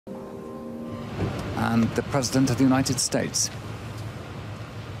and the President of the United States.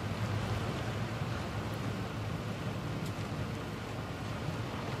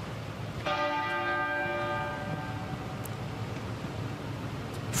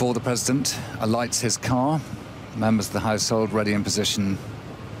 Before the President alights his car, members of the household ready in position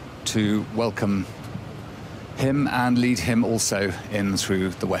to welcome him and lead him also in through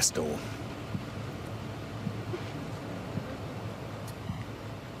the west door.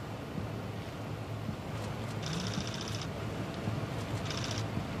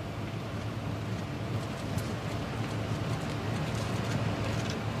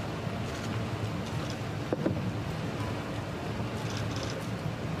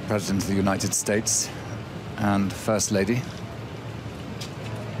 President of the United States and First Lady.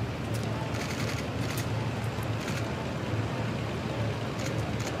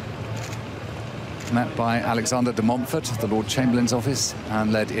 Met by Alexander de Montfort, the Lord Chamberlain's office,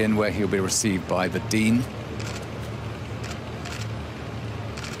 and led in where he'll be received by the Dean.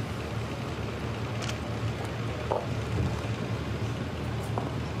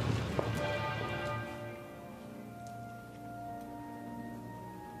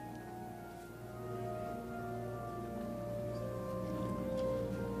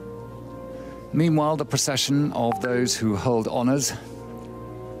 Meanwhile, the procession of those who hold honours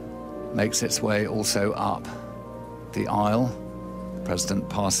makes its way also up the aisle, the President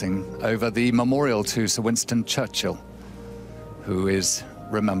passing over the memorial to Sir Winston Churchill, who is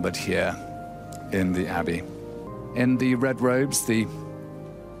remembered here in the Abbey. In the red robes, the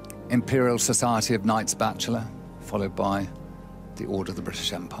Imperial Society of Knights Bachelor, followed by the Order of the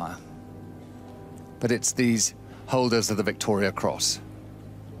British Empire. But it's these holders of the Victoria Cross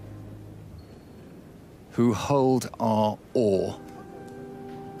who hold our awe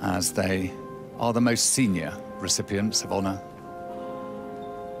as they are the most senior recipients of honour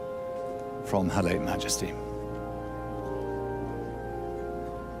from Her late Majesty.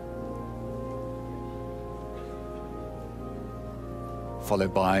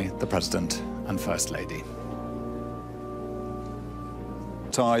 Followed by the President and First Lady.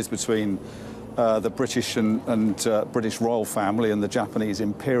 Ties between the British and British royal family and the Japanese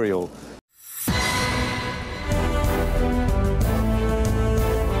imperial